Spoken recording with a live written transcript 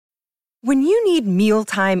When you need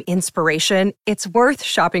mealtime inspiration, it's worth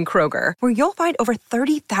shopping Kroger, where you'll find over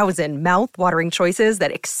 30,000 mouth-watering choices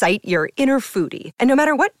that excite your inner foodie. And no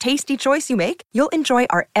matter what tasty choice you make, you'll enjoy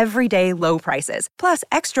our everyday low prices, plus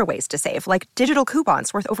extra ways to save, like digital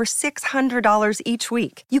coupons worth over $600 each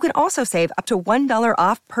week. You can also save up to $1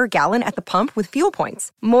 off per gallon at the pump with fuel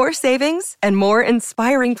points. More savings and more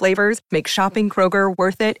inspiring flavors make shopping Kroger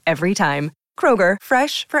worth it every time. Kroger,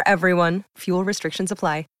 fresh for everyone. Fuel restrictions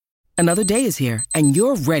apply. Another day is here, and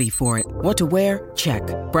you're ready for it. What to wear? Check.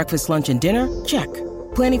 Breakfast, lunch, and dinner? Check.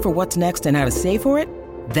 Planning for what's next and how to save for it?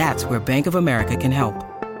 That's where Bank of America can help.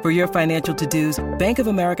 For your financial to-dos, Bank of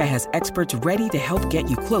America has experts ready to help get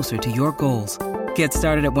you closer to your goals. Get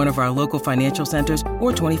started at one of our local financial centers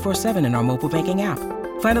or 24/7 in our mobile banking app.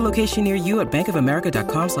 Find a location near you at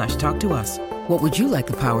bankofamerica.com/talktous. What would you like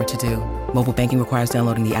the power to do? Mobile banking requires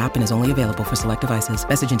downloading the app and is only available for select devices.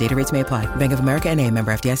 Message and data rates may apply. Bank of America N.A.,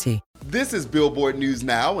 member FDIC. This is Billboard News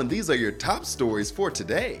Now, and these are your top stories for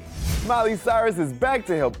today. Miley Cyrus is back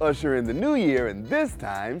to help usher in the new year, and this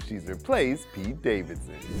time she's replaced Pete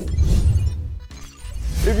Davidson.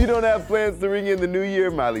 If you don't have plans to ring in the new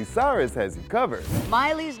year, Miley Cyrus has you covered.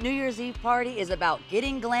 Miley's New Year's Eve party is about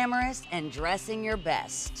getting glamorous and dressing your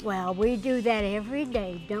best. Well, we do that every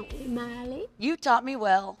day, don't we, Miley? You taught me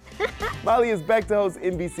well. Miley is back to host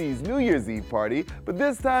NBC's New Year's Eve party, but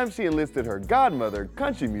this time she enlisted her godmother,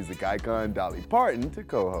 country music icon Dolly Parton, to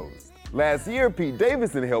co-host. Last year, Pete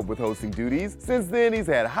Davidson helped with hosting duties. Since then, he's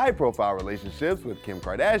had high-profile relationships with Kim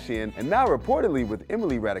Kardashian and now reportedly with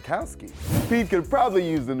Emily Ratajkowski. Pete could probably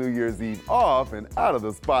use the New Year's Eve off and out of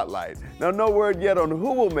the spotlight. Now, no word yet on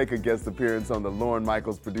who will make a guest appearance on the Lorne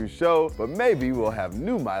Michaels-produced show, but maybe we'll have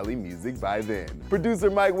new Miley music by then.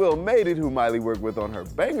 Producer Mike Will Made It, who Miley worked with on her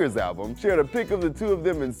Bangers album, shared a pic of the two of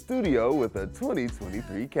them in studio with a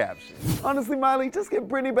 2023 caption. Honestly, Miley, just get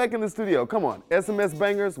Britney back in the studio. Come on, SMS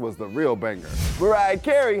Bangers was the real banger. Mariah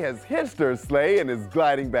Carey has hitched her sleigh and is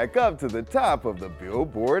gliding back up to the top of the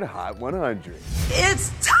Billboard Hot 100. It's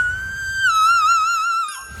time!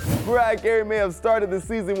 Mariah Carey may have started the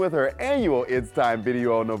season with her annual It's Time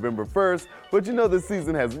video on November 1st, but you know the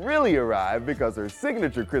season has really arrived because her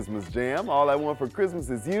signature Christmas jam, All I Want for Christmas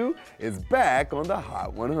Is You, is back on the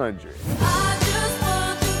Hot 100.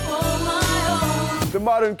 The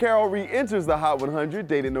Modern Carol re-enters the Hot 100,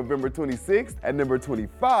 dated November 26th, at number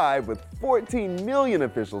 25 with 14 million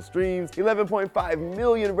official streams, 11.5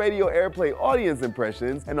 million radio airplay audience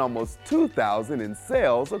impressions, and almost 2,000 in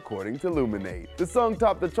sales, according to Luminate. The song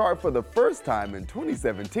topped the chart for the first time in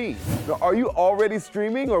 2017. Now, are you already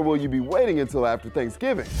streaming, or will you be waiting until after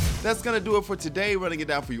Thanksgiving? That's going to do it for today. Running it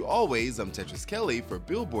down for you always, I'm Tetris Kelly for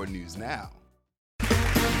Billboard News Now.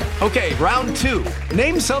 Okay, round two.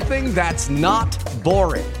 Name something that's not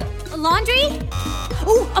boring. A laundry?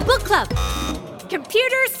 Ooh, a book club.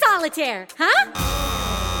 Computer solitaire, huh?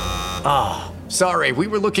 Ah, oh, sorry, we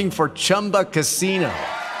were looking for Chumba Casino.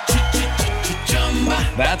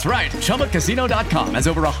 That's right, ChumbaCasino.com has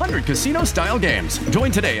over 100 casino-style games.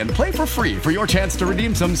 Join today and play for free for your chance to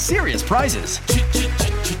redeem some serious prizes.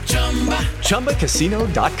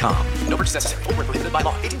 ChumbaCasino.com. No purchase necessary. Void where prohibited by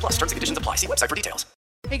law. 18+ terms and conditions apply. See website for details.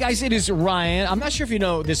 Hey guys, it is Ryan. I'm not sure if you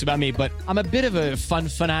know this about me, but I'm a bit of a fun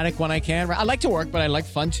fanatic when I can. I like to work, but I like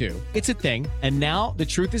fun too. It's a thing. And now the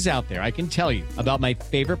truth is out there. I can tell you about my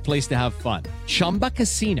favorite place to have fun. Chumba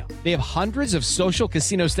Casino. They have hundreds of social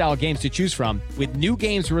casino style games to choose from with new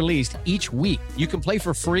games released each week. You can play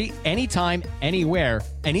for free anytime, anywhere.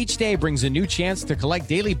 And each day brings a new chance to collect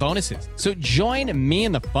daily bonuses. So join me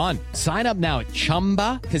in the fun. Sign up now at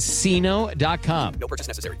ChumbaCasino.com. No purchase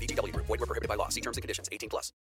necessary. VGW Group. Void where prohibited by law. See terms and conditions. 18+.